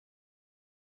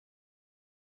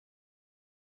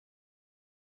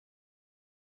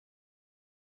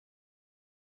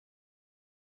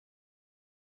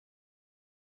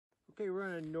Okay, we're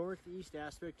on a northeast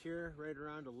aspect here, right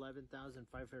around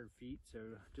 11,500 feet, so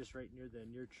just right near the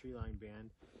near tree line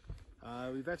band.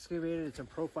 We've excavated some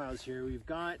profiles here. We've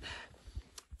got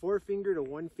 4-finger to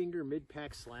 1-finger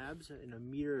mid-pack slabs and a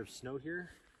meter of snow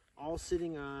here, all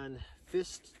sitting on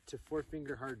fist to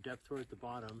 4-finger hard depth core at the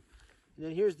bottom. And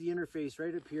then here's the interface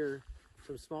right up here.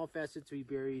 Some small facets we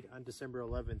buried on December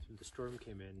 11th when the storm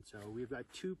came in. So we've got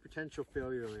 2 potential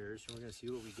failure layers, and we're going to see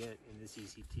what we get in this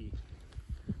ECT.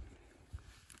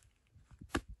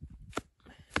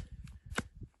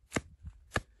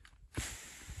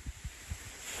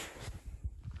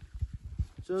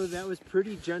 So that was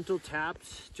pretty gentle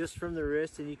taps just from the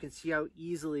wrist, and you can see how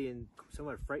easily and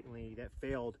somewhat frighteningly that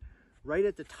failed right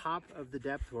at the top of the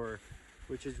depth core,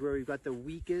 which is where we've got the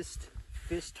weakest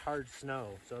fist hard snow.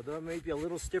 So though it may be a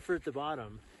little stiffer at the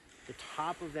bottom, the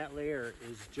top of that layer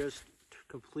is just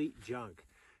complete junk.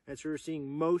 That's where we're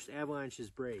seeing most avalanches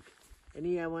break.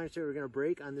 Any avalanche that we're going to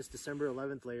break on this December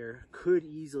 11th layer could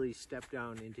easily step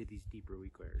down into these deeper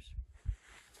weak layers.